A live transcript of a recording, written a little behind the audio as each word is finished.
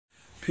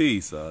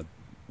Peace.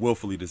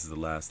 Willfully, this is the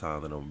last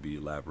time that I'm going to be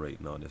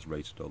elaborating on this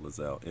Rachel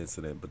Dolezal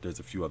incident, but there's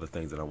a few other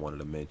things that I wanted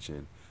to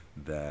mention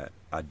that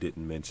I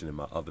didn't mention in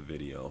my other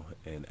video,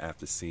 and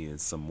after seeing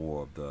some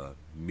more of the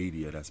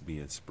media that's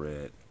being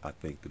spread, I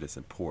think that it's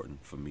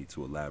important for me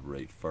to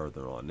elaborate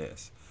further on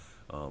this.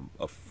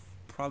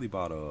 Probably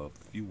about a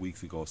few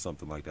weeks ago or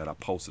something like that, I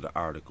posted an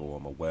article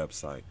on my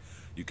website.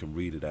 You can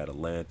read it at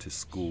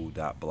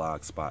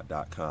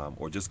atlantischool.blogspot.com,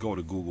 or just go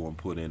to Google and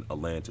put in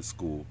Atlantis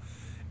School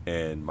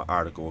and my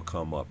article will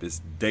come up.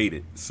 It's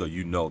dated, so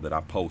you know that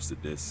I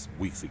posted this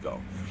weeks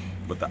ago.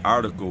 But the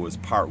article is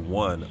part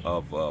one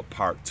of a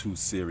part two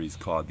series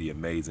called The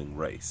Amazing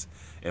Race.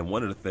 And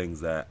one of the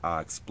things that I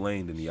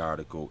explained in the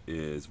article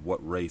is what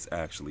race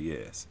actually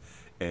is.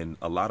 And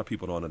a lot of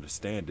people don't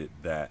understand it,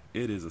 that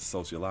it is a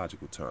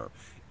sociological term.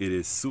 It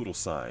is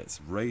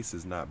pseudoscience. Race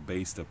is not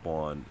based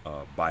upon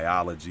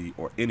biology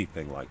or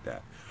anything like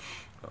that.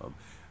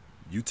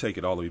 You take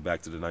it all the way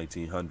back to the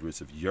 1900s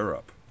of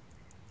Europe,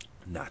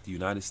 not the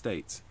United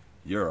States,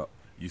 Europe,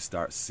 you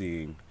start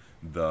seeing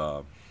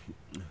the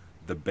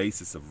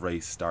basis of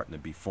race starting to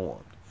be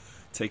formed.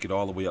 Take it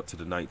all the way up to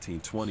the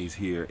 1920s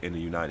here in the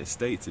United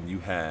States, and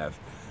you have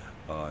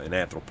an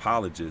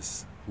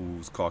anthropologist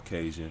who's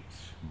Caucasian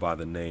by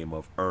the name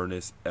of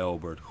Ernest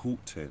Elbert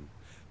Houghton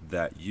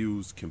that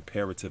used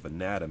comparative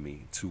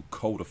anatomy to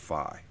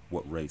codify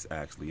what race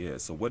actually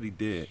is. So what he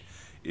did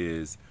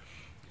is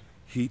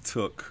he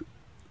took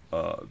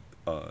an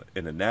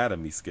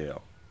anatomy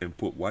scale and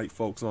put white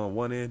folks on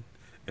one end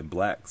and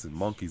blacks and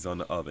monkeys on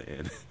the other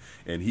end.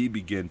 And he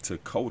began to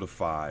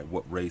codify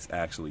what race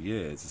actually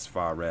is as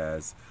far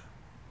as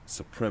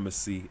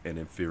supremacy and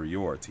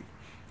inferiority.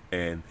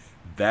 And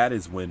that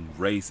is when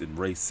race and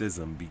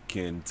racism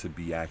began to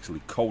be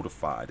actually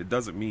codified. It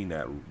doesn't mean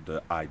that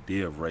the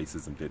idea of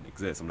racism didn't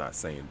exist. I'm not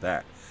saying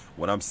that.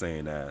 What I'm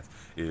saying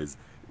is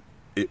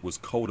it was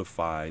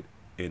codified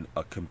in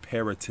a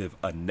comparative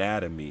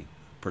anatomy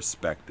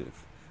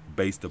perspective,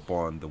 based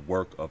upon the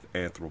work of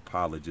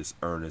anthropologist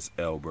Ernest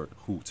Elbert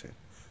Houghton.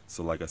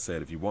 So like I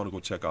said, if you want to go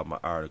check out my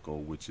article,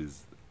 which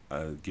is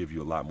give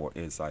you a lot more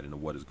insight into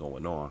what is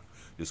going on,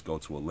 just go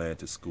to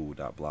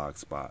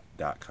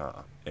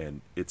atlantischool.blogspot.com,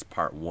 and it's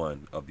part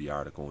one of the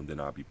article, and then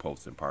I'll be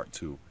posting part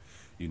two,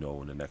 in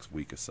the next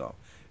week or so.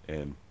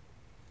 And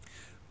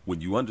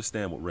when you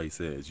understand what race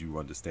is, you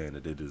understand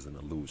that it is an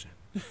illusion.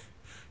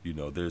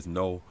 There's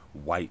no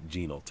white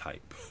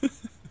genotype.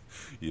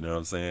 You know what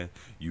I'm saying?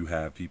 You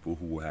have people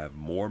who have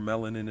more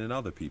melanin than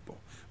other people.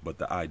 But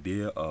the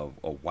idea of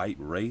a white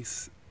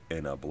race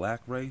and a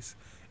black race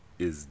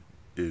is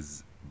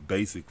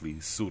basically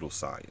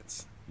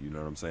pseudoscience. You know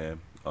what I'm saying?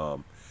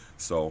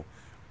 So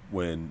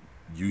when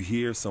you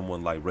hear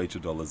someone like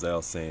Rachel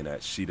Dolezal saying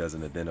that she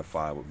doesn't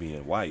identify with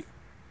being white,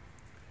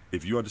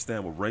 if you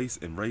understand what race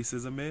and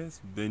racism is,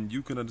 then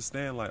you can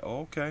understand, like,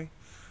 oh, okay,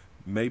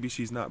 maybe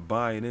she's not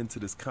buying into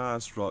this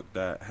construct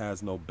that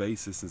has no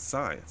basis in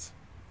science.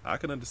 I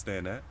can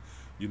understand that,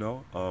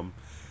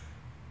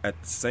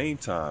 at the same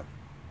time,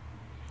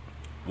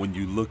 when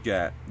you look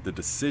at the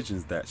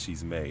decisions that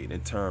she's made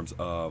in terms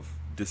of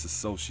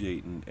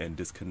disassociating and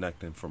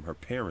disconnecting from her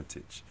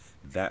parentage,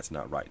 that's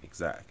not right and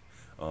exact.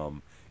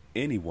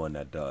 Anyone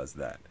that does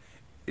that,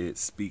 it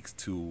speaks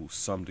to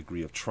some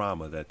degree of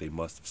trauma that they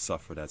must have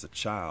suffered as a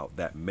child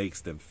that makes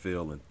them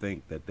feel and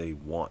think that they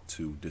want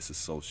to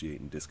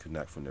disassociate and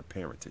disconnect from their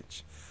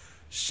parentage.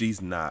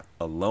 She's not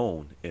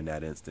alone in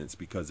that instance,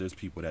 because there's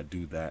people that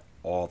do that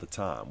all the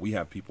time. We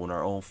have people in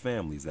our own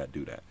families that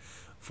do that.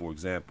 For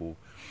example,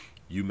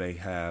 you may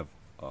have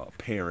a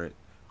parent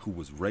who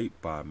was raped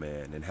by a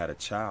man and had a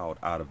child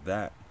out of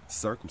that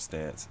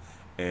circumstance,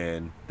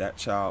 and that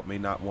child may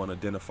not want to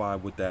identify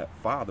with that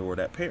father or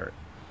that parent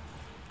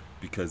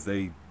because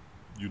they,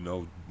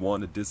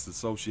 want to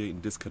disassociate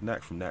and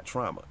disconnect from that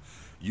trauma.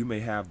 You may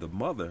have the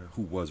mother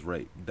who was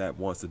raped that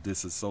wants to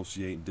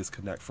disassociate and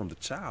disconnect from the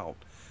child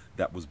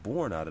that was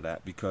born out of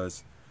that,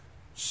 because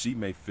she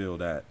may feel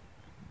that,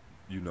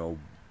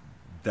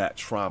 that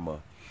trauma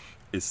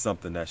is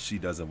something that she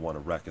doesn't want to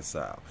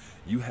reconcile.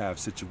 You have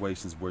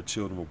situations where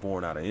children were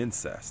born out of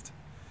incest,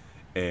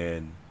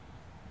 and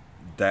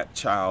that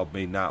child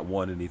may not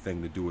want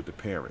anything to do with the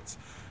parents.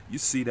 You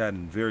see that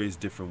in various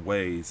different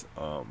ways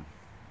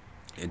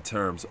in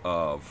terms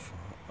of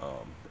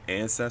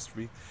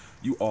ancestry.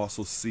 You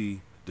also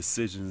see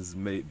decisions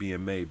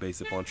being made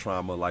based upon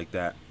trauma like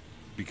that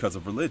because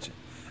of religion.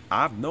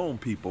 I've known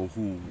people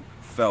who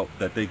felt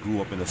that they grew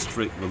up in a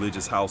strict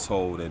religious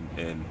household,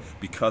 and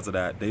because of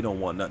that, they don't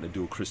want nothing to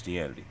do with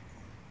Christianity.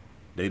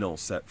 They don't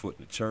set foot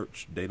in the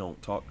church. They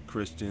don't talk to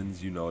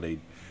Christians.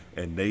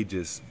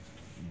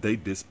 They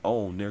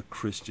disown their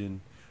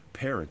Christian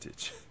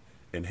parentage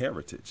and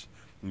heritage.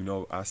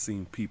 I've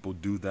seen people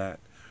do that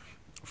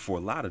for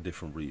a lot of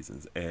different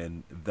reasons,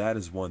 and that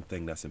is one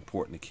thing that's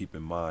important to keep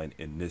in mind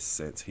in this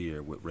sense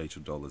here with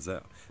Rachel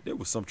Dolezal. There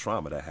was some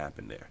trauma that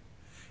happened there.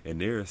 And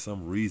there is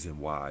some reason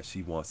why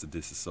she wants to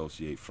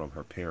disassociate from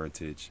her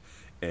parentage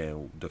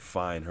and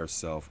define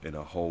herself in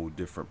a whole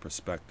different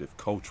perspective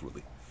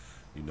culturally.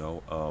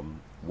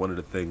 One of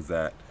the things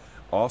that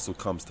also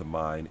comes to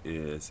mind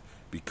is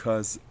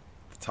because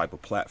the type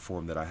of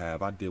platform that I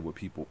have, I deal with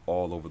people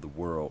all over the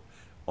world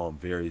on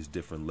various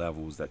different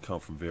levels that come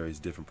from various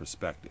different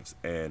perspectives.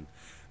 And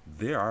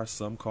there are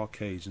some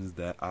Caucasians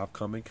that I've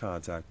come in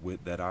contact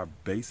with that are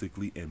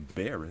basically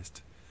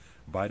embarrassed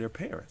by their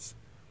parents.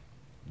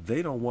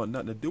 They don't want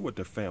nothing to do with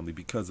their family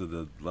because of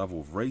the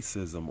level of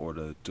racism or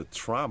the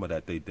trauma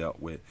that they dealt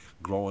with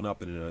growing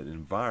up in an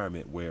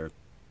environment where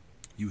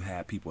you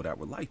had people that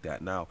were like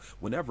that. Now,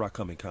 whenever I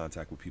come in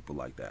contact with people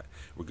like that,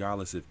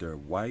 regardless if they're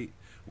white,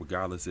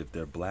 regardless if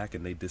they're black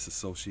and they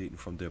disassociating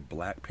from their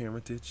black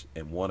parentage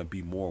and want to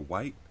be more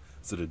white,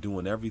 so they're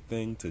doing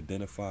everything to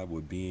identify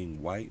with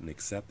being white and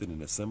accepted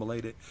and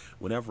assimilated,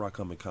 whenever I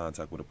come in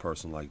contact with a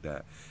person like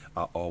that,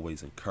 I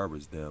always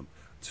encourage them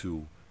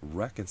to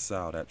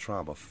reconcile that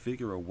trauma,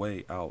 figure a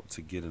way out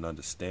to get an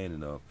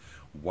understanding of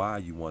why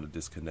you want to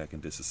disconnect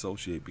and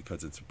disassociate,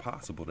 because it's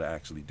impossible to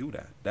actually do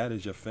that. That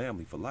is your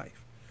family for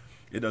life.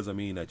 It doesn't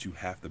mean that you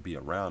have to be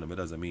around them. It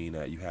doesn't mean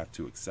that you have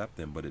to accept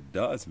them, but it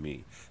does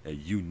mean that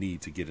you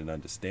need to get an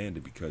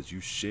understanding because you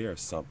share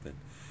something.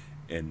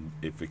 And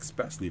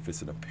especially if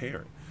it's an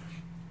parent,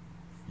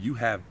 you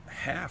have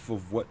half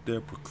of what their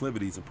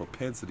proclivities and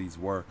propensities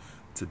were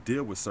to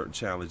deal with certain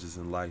challenges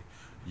in life.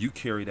 You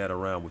carry that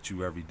around with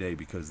you every day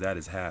because that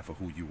is half of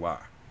who you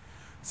are.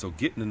 So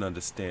getting an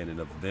understanding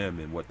of them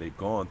and what they've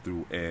gone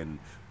through and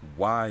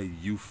why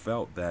you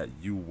felt that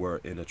you were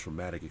in a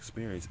traumatic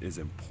experience is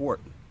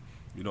important.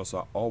 So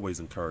I always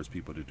encourage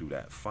people to do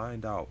that.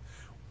 Find out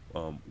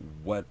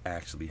what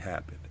actually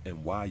happened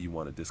and why you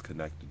want to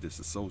disconnect or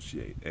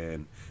disassociate.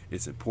 And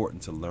it's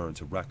important to learn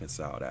to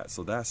reconcile that.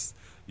 So that's,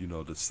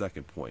 the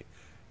second point.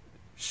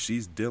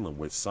 She's dealing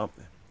with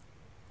something.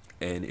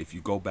 And if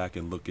you go back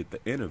and look at the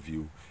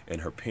interview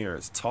and her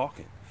parents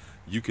talking,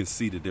 you can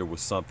see that there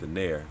was something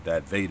there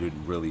that they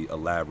didn't really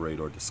elaborate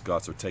or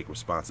discuss or take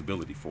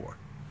responsibility for.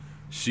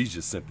 She's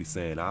just simply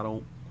saying, I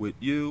don't quit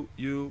you.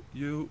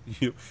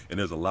 And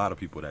there's a lot of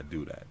people that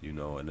do that,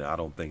 and I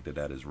don't think that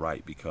that is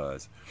right,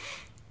 because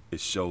it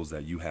shows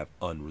that you have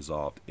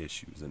unresolved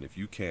issues. And if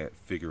you can't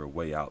figure a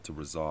way out to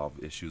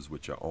resolve issues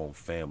with your own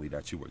family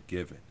that you were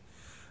given,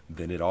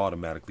 then it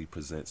automatically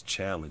presents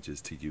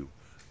challenges to you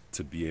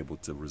to be able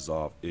to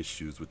resolve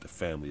issues with the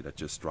family that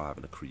you're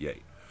striving to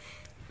create.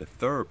 The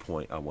third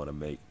point I want to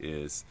make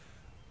is,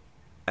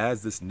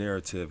 as this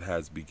narrative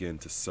has begun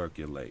to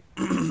circulate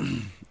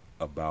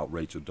about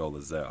Rachel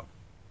Dolezal,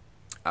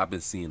 I've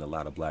been seeing a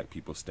lot of black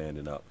people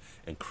standing up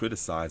and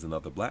criticizing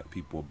other black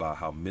people about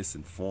how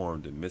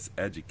misinformed and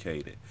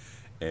miseducated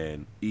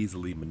and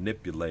easily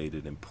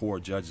manipulated and poor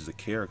judges of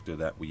character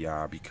that we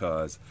are,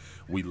 because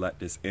we let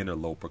this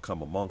interloper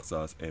come amongst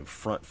us and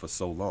front for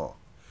so long.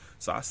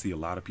 So I see a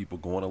lot of people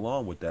going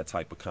along with that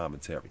type of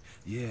commentary.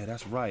 Yeah,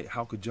 that's right.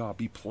 How could y'all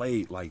be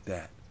played like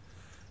that?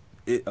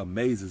 It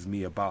amazes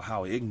me about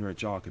how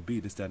ignorant y'all could be,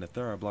 this, that, and the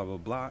third, blah, blah,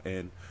 blah.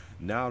 And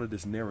now that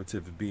this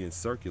narrative is being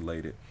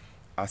circulated,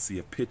 I see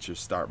a picture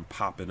starting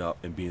popping up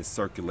and being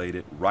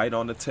circulated right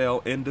on the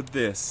tail end of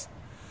this,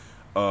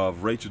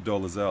 of Rachel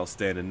Dolezal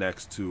standing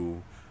next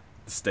to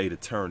the state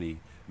attorney,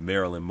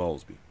 Marilyn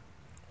Mosby,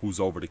 who's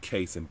over the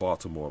case in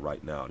Baltimore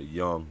right now, the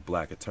young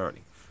black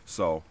attorney.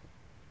 So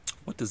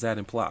what does that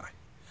imply?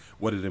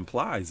 What it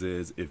implies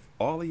is, if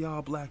all of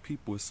y'all black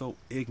people are so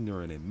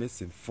ignorant and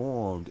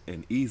misinformed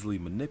and easily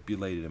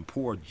manipulated and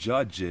poor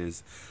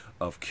judges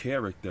of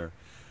character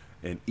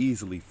and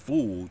easily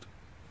fooled,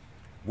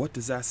 what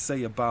does that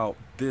say about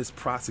this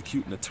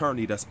prosecuting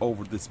attorney that's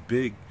over this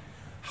big,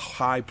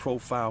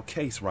 high-profile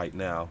case right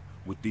now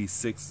with these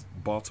 6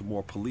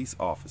 Baltimore police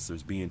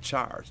officers being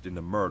charged in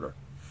the murder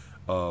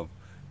of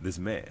this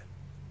man?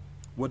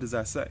 What does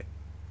that say?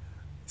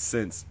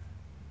 Since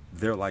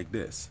they're like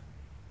this.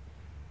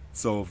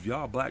 So if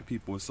y'all black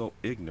people are so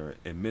ignorant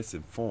and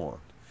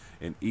misinformed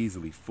and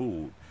easily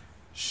fooled,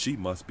 she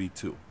must be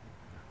too.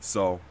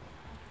 So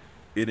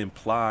it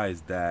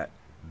implies that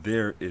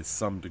there is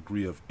some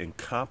degree of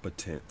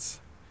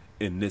incompetence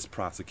in this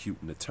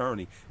prosecuting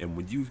attorney. And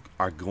when you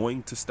are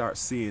going to start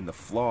seeing the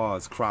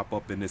flaws crop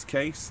up in this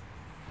case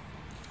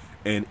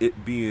and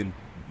it being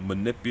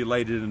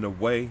manipulated in a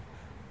way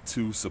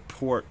to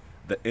support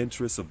the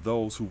interests of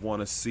those who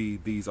want to see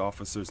these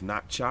officers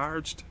not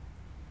charged,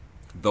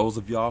 those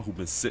of y'all who've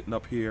been sitting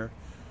up here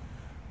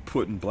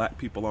putting black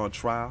people on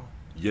trial,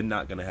 you're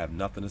not going to have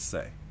nothing to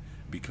say.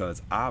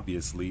 Because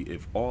obviously,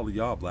 if all of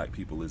y'all black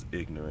people is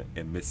ignorant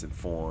and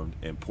misinformed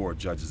and poor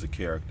judges of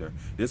character,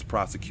 this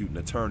prosecuting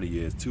attorney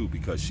is too,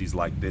 because she's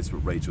like this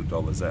with Rachel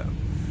Dolezal.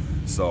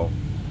 So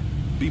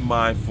be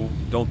mindful.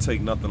 Don't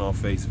take nothing on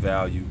face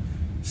value.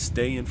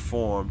 Stay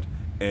informed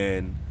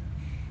and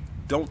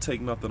don't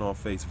take nothing on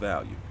face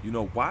value.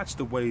 Watch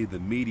the way the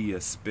media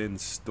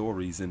spins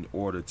stories in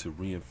order to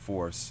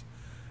reinforce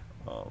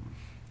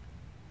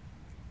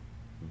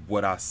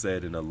what I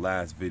said in the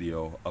last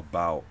video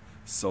about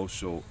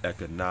social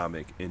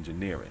economic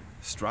engineering,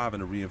 striving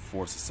to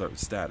reinforce a certain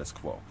status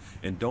quo.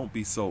 And don't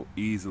be so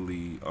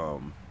easily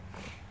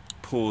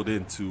pulled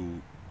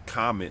into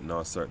commenting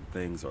on certain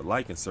things or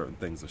liking certain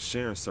things or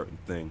sharing certain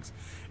things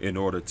in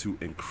order to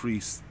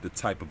increase the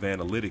type of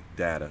analytic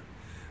data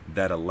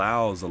that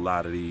allows a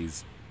lot of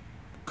these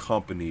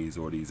companies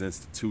or these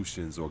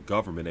institutions or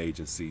government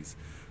agencies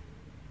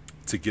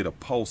to get a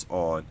pulse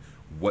on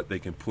what they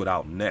can put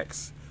out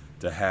next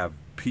to have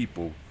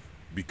people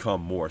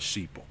become more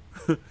sheeple.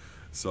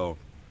 So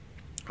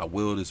I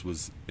will this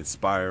was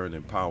inspiring,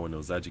 empowering, it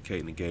was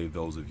educating, and gave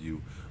those of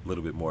you a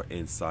little bit more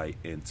insight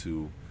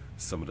into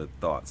some of the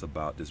thoughts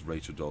about this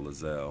Rachel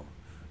Dolezal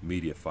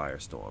media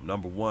firestorm.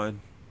 Number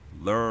one,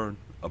 learn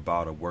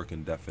about a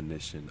working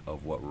definition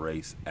of what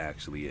race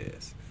actually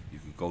is. You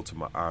can go to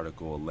my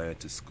article,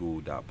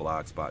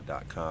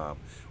 atlantischool.blogspot.com,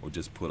 or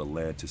just put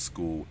Atlantis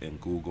School in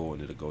Google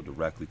and it'll go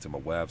directly to my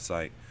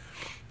website.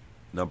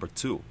 Number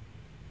two,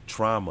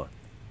 trauma.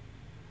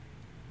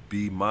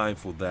 Be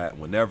mindful that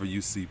whenever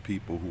you see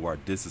people who are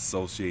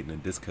disassociating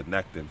and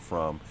disconnecting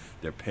from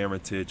their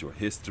parentage or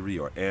history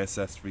or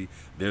ancestry,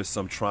 there's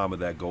some trauma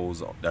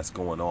that's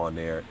going on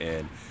there.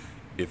 And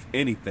if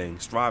anything,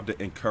 strive to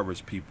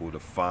encourage people to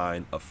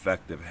find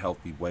effective,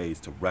 healthy ways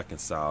to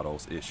reconcile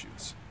those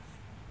issues.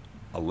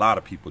 A lot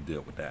of people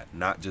deal with that,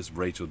 not just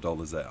Rachel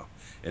Dolezal.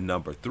 And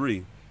number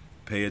three,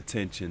 pay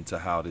attention to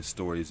how this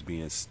story is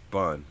being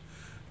spun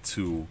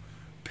to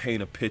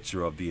paint a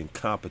picture of the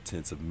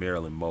incompetence of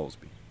Marilyn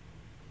Mosby.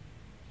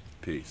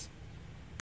 Peace.